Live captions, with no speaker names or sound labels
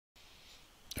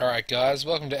Alright guys,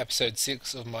 welcome to episode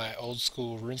 6 of my old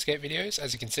school RuneScape videos.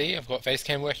 As you can see, I've got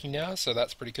Facecam working now, so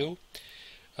that's pretty cool.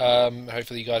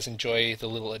 Hopefully you guys enjoy the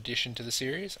little addition to the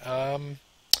series.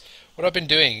 What I've been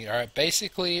doing, alright,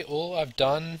 basically all I've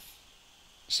done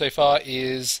so far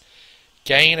is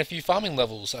gain a few farming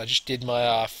levels. I just did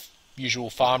my usual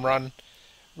farm run,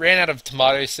 ran out of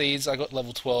tomato seeds. I got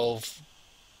level 12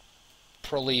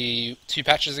 probably 2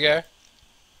 patches ago.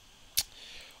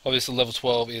 Obviously level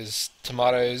 12 is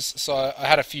tomatoes, so I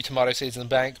had a few tomato seeds in the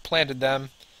bank, planted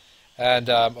them, and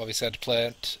obviously had to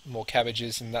plant more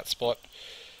cabbages in that spot.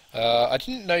 I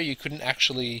didn't know you couldn't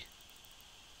actually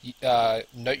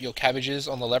note your cabbages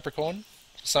on the leprechaun.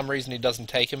 For some reason he doesn't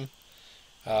take them.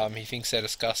 He thinks they're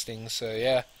disgusting, so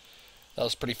yeah, that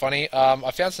was pretty funny.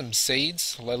 I found some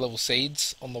seeds, low-level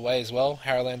seeds, on the way as well.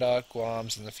 Harrowlander,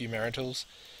 Guams, and a few Marantles.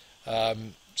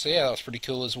 So yeah, that was pretty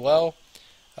cool as well.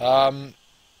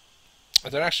 I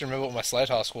don't actually remember what my Slayer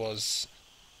task was.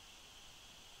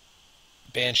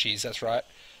 Banshees, that's right.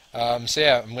 So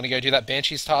yeah, I'm going to go do that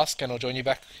Banshees task, and I'll join you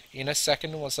back in a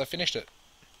second once I've finished it.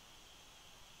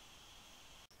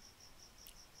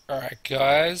 Alright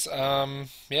guys,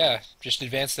 yeah, just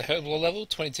advanced the herb level,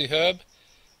 22 herb.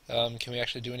 Can we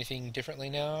actually do anything differently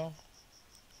now?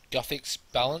 Guthix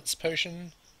Balance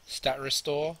Potion, Stat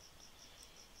Restore.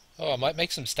 Oh, I might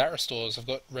make some stat restores. I've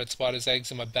got red spider's eggs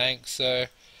in my bank, so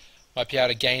might be able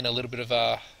to gain a little bit of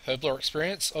herblore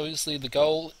experience. Obviously, the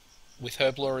goal with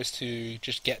herblore is to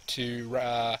just get to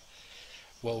Rana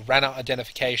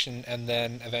identification, and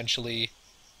then eventually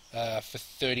for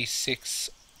 36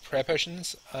 prayer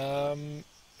potions. And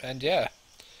yeah,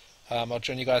 I'll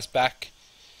join you guys back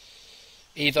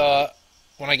either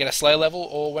when I get a Slayer level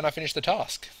or when I finish the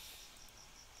task.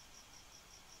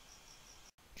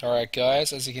 Alright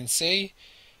guys, as you can see,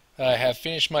 I have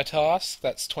finished my task.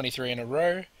 That's 23 in a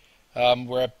row.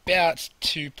 We're about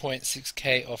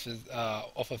 2.6k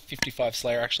off of 55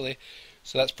 Slayer actually,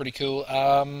 so that's pretty cool.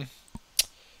 And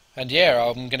yeah,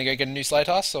 I'm gonna go get a new Slayer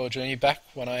task, so I'll join you back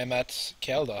when I am at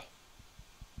Kelda.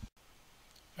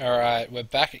 Alright, we're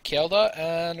back at Kelda,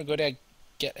 and we're going to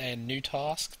get a new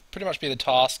task. Pretty much be the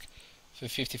task for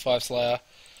 55 Slayer.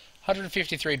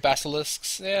 153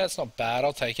 Basilisks, yeah, it's not bad,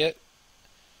 I'll take it.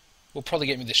 Will probably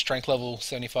get me the strength level,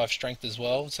 75 strength as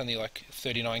well. It's only like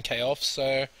 39k off,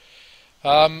 so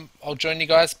I'll join you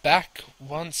guys back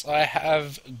once I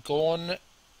have gone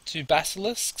to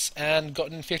Basilisks and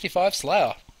gotten 55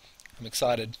 Slayer. I'm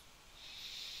excited.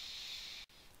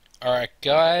 Alright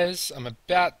guys, I'm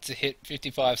about to hit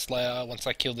 55 Slayer once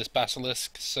I kill this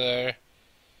Basilisk, so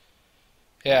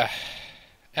yeah.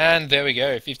 And there we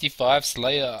go, 55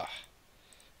 Slayer.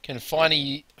 Can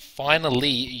finally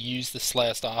use the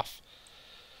Slayer Staff.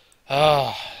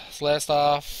 Slayer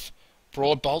Staff,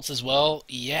 Broad Bolts as well.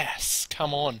 Yes,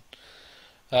 come on.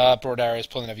 Broad Arrows,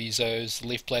 probably never use those.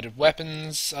 Leaf-Bladed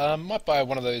Weapons. Might buy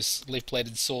one of those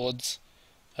leaf-bladed swords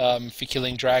for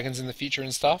killing dragons in the future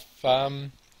and stuff.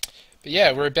 But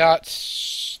yeah, we're about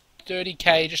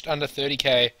 30k, just under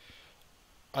 30k.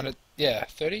 Yeah,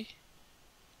 30?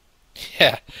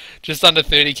 Yeah, just under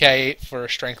 30k for a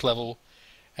strength level.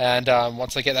 And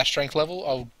once I get that strength level,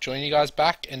 I'll join you guys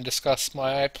back and discuss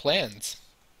my plans.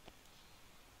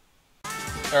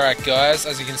 Alright guys,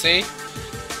 as you can see,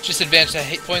 just advanced to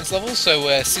hit points level, so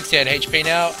we're 68 HP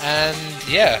now, and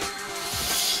yeah,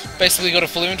 basically got a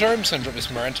full inventory. I'm just going to drop this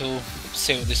Marental,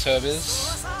 see what this herb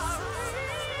is.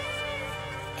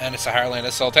 And it's a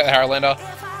Harrowlander, so I'll take the Harrowlander.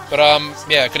 But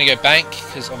yeah, gonna go bank,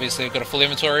 because obviously I've got a full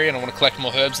inventory and I want to collect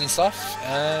more herbs and stuff,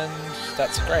 and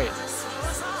that's great.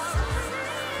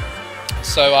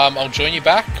 So I'll join you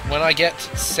back when I get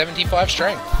 75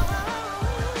 strength.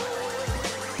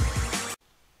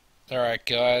 Alright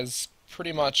guys,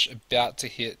 pretty much about to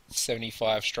hit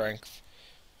 75 strength.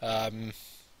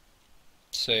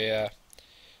 So yeah,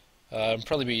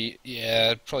 probably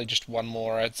just one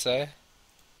more I'd say.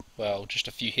 Well, just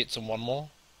a few hits and one more.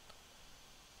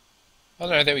 Oh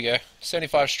no, there we go,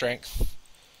 75 strength,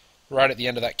 right at the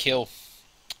end of that kill.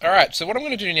 Alright, so what I'm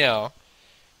going to do now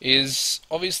is,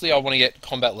 obviously I want to get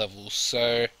combat levels,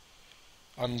 so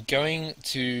I'm going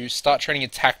to start training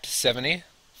attack to 70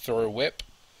 through a whip,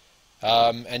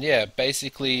 and yeah,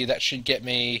 basically that should get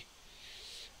me,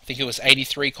 I think it was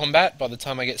 83 combat by the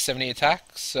time I get 70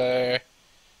 attack, so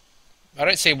I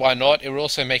don't see why not. It will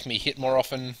also make me hit more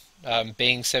often,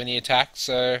 being 70 attack,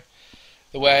 so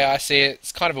the way I see it,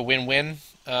 it's kind of a win-win.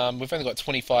 We've only got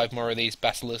 25 more of these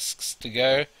Basilisks to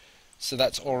go, so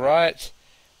that's alright.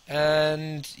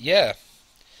 And yeah,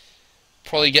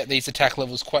 probably get these attack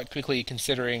levels quite quickly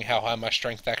considering how high my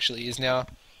strength actually is now.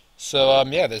 So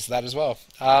yeah, there's that as well.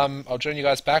 I'll join you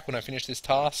guys back when I finish this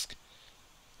task.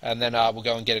 and then we'll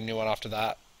go and get a new one after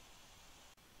that.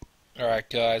 Alright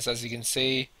guys, as you can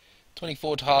see,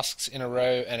 24 tasks in a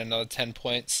row and another 10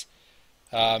 points.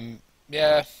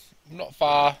 Yeah, not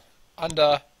far,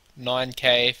 under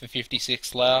 9k for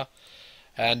 56 layer.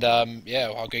 And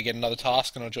yeah, I'll go get another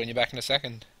task and I'll join you back in a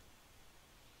second.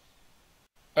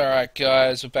 Alright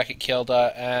guys, we're back at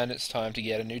Kelda and it's time to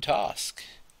get a new task.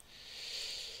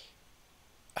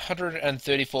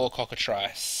 134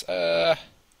 cockatrice.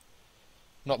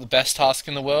 Not the best task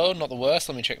in the world, not the worst.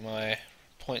 Let me check my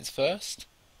points first.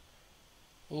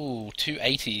 Ooh,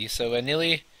 280, so we're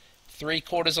nearly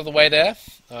 3/4 of the way there.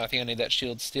 I think I need that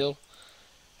shield still.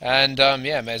 And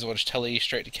yeah, may as well just tele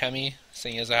straight to Cammy,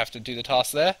 seeing as I have to do the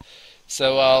task there.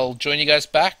 So I'll join you guys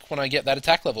back when I get that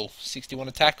attack level. 61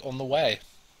 attack on the way.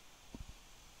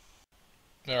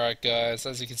 Alright guys,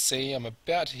 as you can see, I'm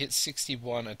about to hit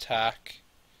 61 attack.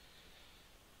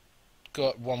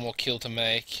 Got one more kill to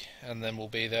make, and then we'll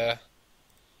be there.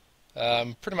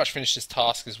 Pretty much finished this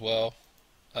task as well.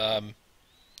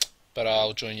 But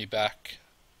I'll join you back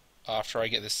after I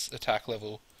get this attack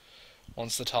level,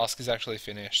 once the task is actually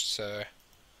finished. So,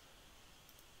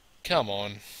 come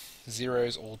on,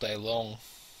 zeros all day long.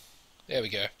 There we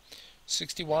go,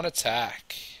 61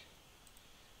 attack.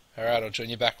 Alright, I'll join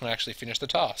you back when I actually finish the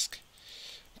task.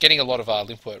 Getting a lot of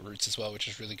limpwort roots as well, which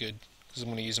is really good, because I'm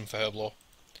going to use them for herb lore.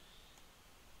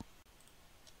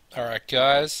 Alright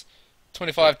guys,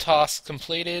 25 tasks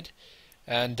completed,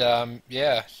 and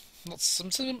yeah,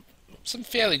 some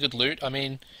fairly good loot. I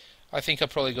mean, I think I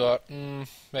probably got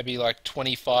maybe like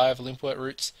 25 limpwort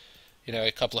roots, you know,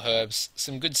 a couple of herbs,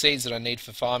 some good seeds that I need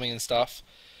for farming and stuff,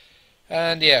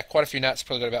 and yeah, quite a few gnats.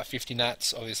 Probably got about 50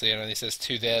 gnats. Obviously, it only says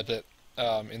 2 there, but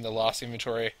in the last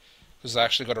inventory, because I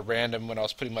actually got a random when I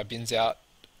was putting my bins out.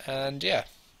 And yeah,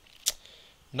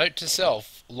 note to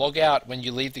self: log out when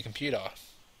you leave the computer.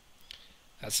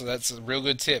 That's a real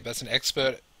good tip. That's an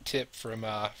expert tip from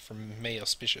me,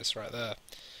 Auspicious, right there.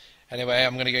 Anyway,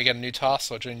 I'm gonna go get a new task,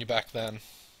 so I'll join you back then.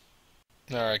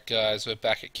 Alright guys, we're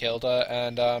back at Kelda,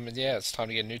 and yeah, it's time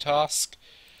to get a new task.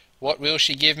 What will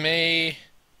she give me?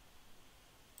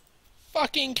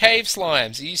 Fucking cave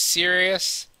slimes, are you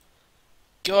serious?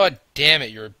 God damn it,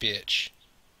 you're a bitch.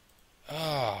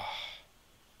 Oh.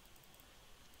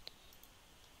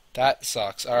 That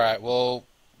sucks. Alright, well,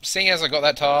 seeing as I got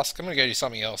that task, I'm gonna go do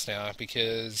something else now,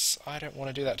 because I don't want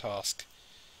to do that task.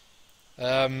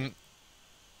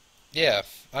 Yeah,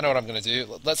 I know what I'm going to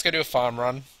do. Let's go do a farm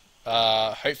run.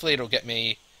 Hopefully it'll get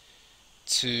me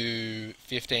to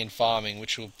 15 farming,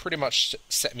 which will pretty much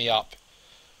set me up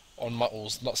on my...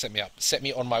 Well, not set me up. Set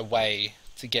me on my way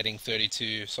to getting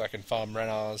 32 so I can farm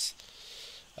Renars.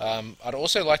 I'd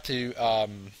also like to...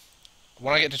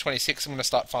 when I get to 26, I'm going to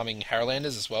start farming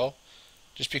Harrowlanders as well.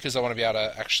 Just because I want to be able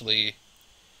to actually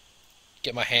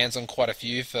get my hands on quite a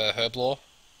few for herb lore.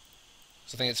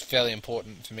 So I think it's fairly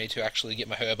important for me to actually get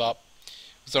my herb up,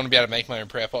 because I want to be able to make my own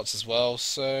prayer pots as well.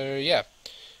 So yeah,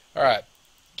 alright,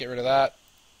 get rid of that,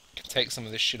 can take some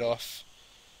of this shit off,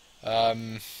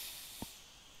 equip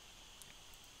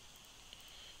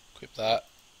that.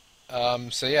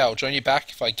 So yeah, I'll join you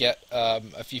back if I get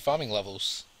a few farming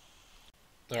levels.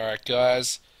 Alright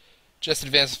guys, just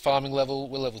advanced farming level,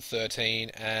 we're level 13,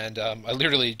 and I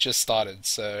literally just started,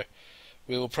 so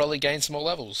we will probably gain some more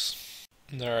levels.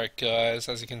 Alright guys,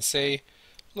 as you can see,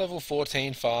 level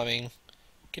 14 farming,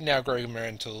 can now grow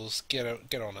rentals, get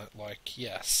on it, like,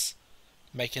 yes.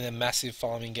 Making them massive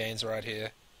farming gains right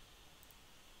here.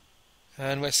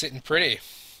 And we're sitting pretty.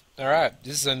 Alright,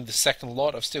 this is in the second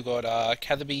lot. I've still got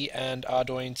Catherby and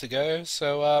Ardoin to go,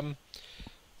 so I'm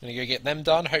going to go get them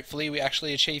done. Hopefully we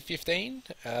actually achieve 15.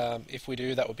 If we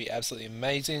do, that would be absolutely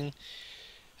amazing.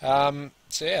 So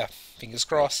yeah, fingers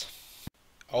crossed.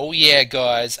 Oh yeah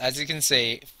guys, as you can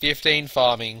see, 15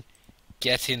 farming,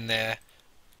 get in there.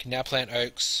 Can now plant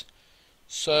oaks.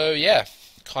 So yeah,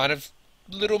 kind of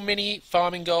little mini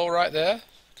farming goal right there,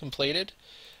 completed.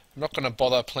 I'm not going to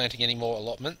bother planting any more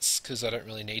allotments, because I don't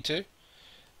really need to.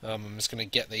 I'm just going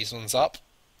to get these ones up.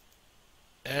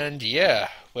 And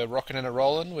yeah, we're rocking and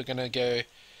a-rolling. We're going to go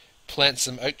plant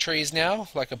some oak trees now,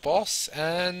 like a boss,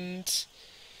 and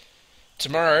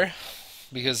tomorrow,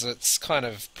 because it's kind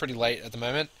of pretty late at the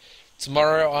moment,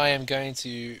 tomorrow I am going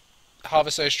to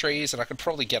harvest those trees, and I could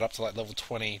probably get up to like level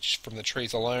 20 just from the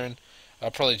trees alone.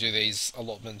 I'll probably do these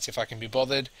allotments if I can be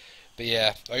bothered. But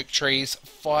yeah, oak trees,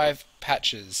 5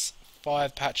 patches.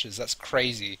 5 patches, that's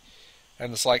crazy.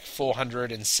 And it's like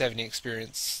 470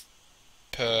 experience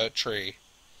per tree.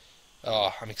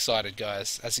 Oh, I'm excited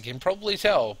guys, as you can probably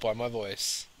tell by my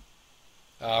voice.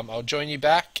 I'll join you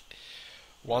back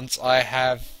once I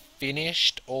have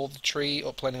finished all the tree,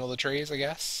 or planting all the trees, I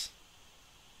guess.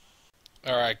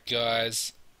 Alright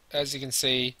guys, as you can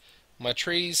see, my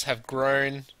trees have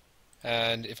grown,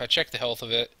 and if I check the health of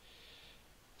it,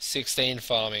 16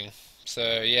 farming.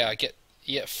 So yeah, you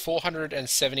get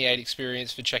 478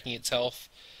 experience for checking its health,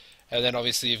 and then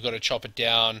obviously you've got to chop it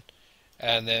down,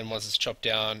 and then once it's chopped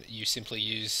down, you simply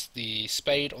use the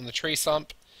spade on the tree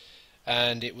stump,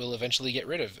 and it will eventually get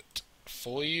rid of it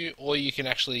for you, or you can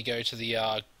actually go to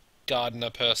the gardener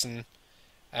person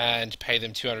and pay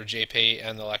them 200 GP,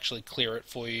 and they'll actually clear it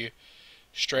for you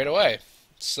straight away.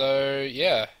 So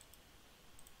yeah,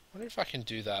 I wonder if I can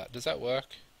do that. Does that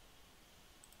work?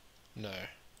 No.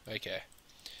 Okay.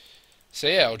 So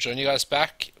yeah, I'll join you guys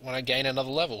back when I gain another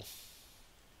level.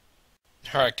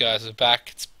 Alright guys, we're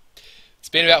back. It's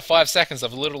been about 5 seconds.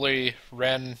 I've literally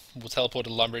teleported to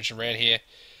Lumbridge and ran here.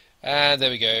 And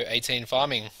there we go, 18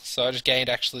 farming. So I just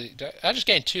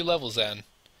gained 2 levels then.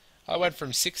 I went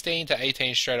from 16 to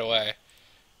 18 straight away.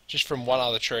 Just from one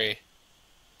other tree.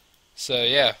 So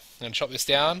yeah, I'm going to chop this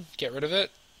down, get rid of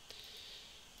it.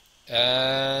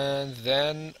 And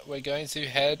then we're going to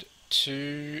head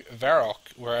to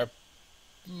Varrock, where I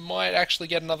might actually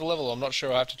get another level. I'm not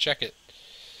sure, I'll have to check it.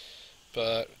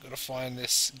 But I've got to find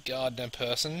this gardener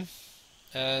person.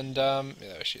 And, yeah,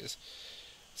 there she is.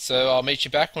 So I'll meet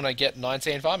you back when I get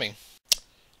 19 farming.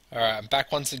 Alright, I'm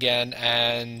back once again,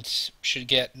 and should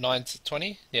get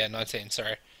 20? Yeah, 19,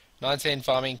 sorry. 19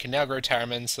 farming, can now grow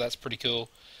Tarramin, so that's pretty cool.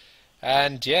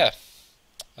 And, yeah.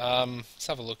 Let's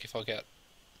have a look if I'll get...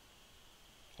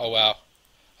 Oh, wow.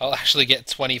 I'll actually get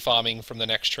 20 farming from the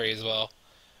next tree as well,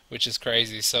 which is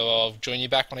crazy. So I'll join you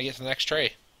back when I get to the next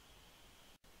tree.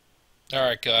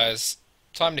 Alright, guys.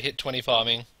 Time to hit 20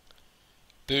 farming.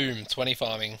 Boom, 20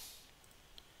 farming.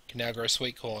 Can now grow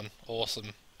sweet corn.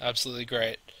 Awesome. Absolutely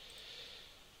great.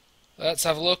 Let's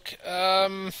have a look.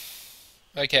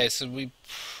 Okay, so we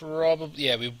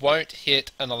we won't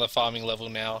hit another farming level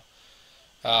now,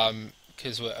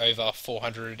 because we're over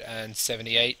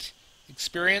 478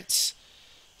 experience.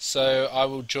 So I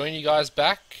will join you guys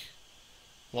back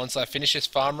once I finish this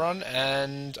farm run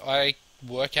and I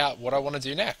work out what I want to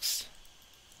do next.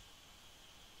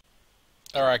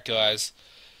 Alright guys,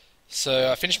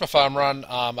 so I finished my farm run.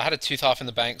 I had a tooth half in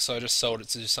the bank, so I just sold it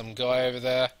to some guy over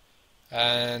there.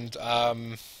 And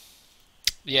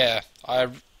yeah, I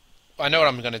know what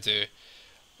I'm going to do.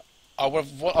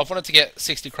 I've wanted to get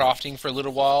 60 crafting for a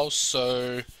little while,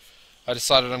 so I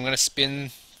decided I'm going to spin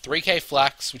 3k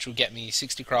flax, which will get me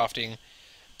 60 crafting.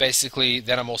 Basically,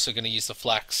 then I'm also going to use the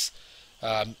flax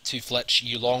to fletch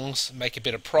yulongs, make a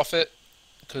bit of profit,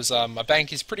 because my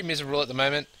bank is pretty miserable at the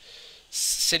moment.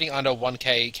 Sitting under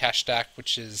 1k cash stack,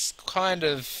 which is kind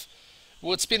of...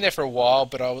 Well, it's been there for a while,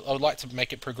 but I would like to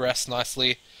make it progress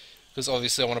nicely, because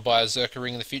obviously I want to buy a Zerka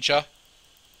ring in the future.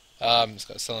 It's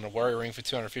got selling a warrior ring for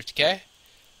 250k.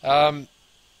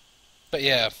 But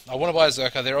yeah, I want to buy a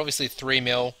Zerka. They're obviously 3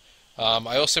 mil.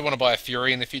 I also want to buy a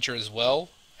Fury in the future as well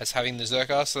as having the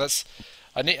Zerka. So that's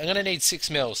I'm going to need 6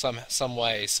 mil some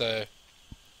way. So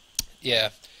yeah,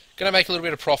 going to make a little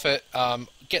bit of profit.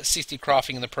 Get 60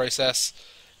 crafting in the process,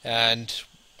 and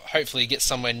hopefully get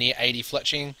somewhere near 80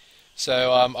 fletching.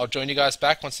 So I'll join you guys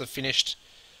back once I've finished.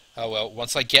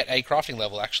 Once I get a crafting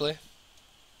level, actually.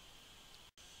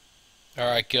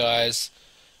 Alright guys,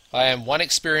 I am 1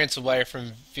 experience away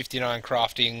from 59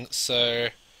 crafting, so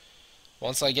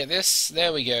once I get this,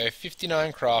 there we go,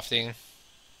 59 crafting.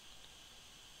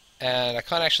 And I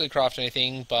can't actually craft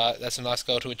anything, but that's a nice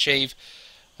goal to achieve.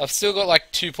 I've still got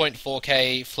like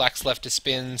 2.4k flax left to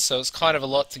spin, so it's kind of a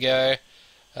lot to go.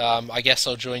 I guess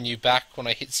I'll join you back when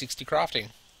I hit 60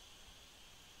 crafting.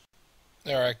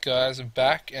 Alright guys, I'm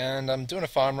back, and I'm doing a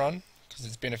farm run, because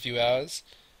it's been a few hours.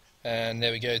 And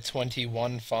there we go,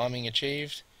 21 farming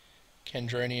achieved.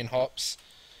 Kendronian hops.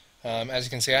 As you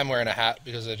can see, I'm wearing a hat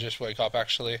because I just woke up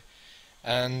actually.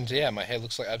 And yeah, my hair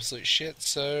looks like absolute shit,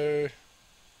 so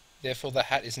therefore the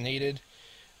hat is needed.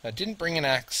 I didn't bring an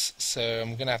axe, so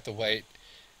I'm going to have to wait.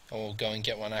 Or go and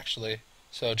get one actually.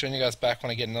 So I'll join you guys back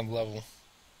when I get another level.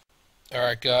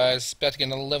 Alright guys, about to get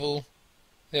another level.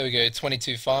 There we go,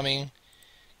 22 farming.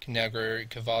 Can now grow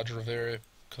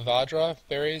Kavadra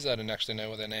berries. I don't actually know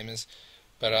what their name is,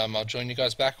 but I'll join you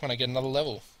guys back when I get another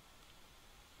level.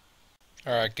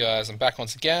 Alright guys, I'm back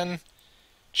once again.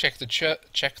 Check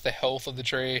the health of the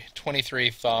tree. 23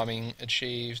 farming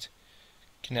achieved.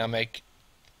 Can now make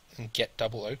and get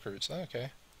double oak roots. Oh,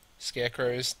 okay.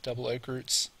 Scarecrows, double oak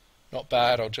roots. Not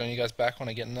bad. I'll join you guys back when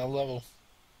I get another level.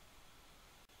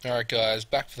 Alright guys,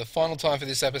 back for the final time for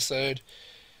this episode.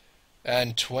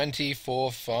 And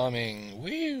 24 farming.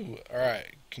 Woo!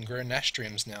 Alright, can grow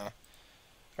nasturtiums now.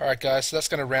 Alright guys, so that's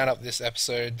going to round up this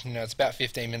episode. It's about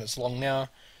 15 minutes long now.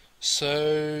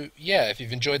 So yeah, if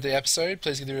you've enjoyed the episode,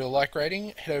 please give it a like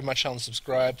rating, head over to my channel and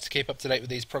subscribe to keep up to date with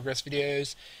these progress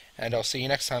videos, and I'll see you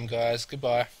next time guys.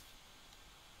 Goodbye.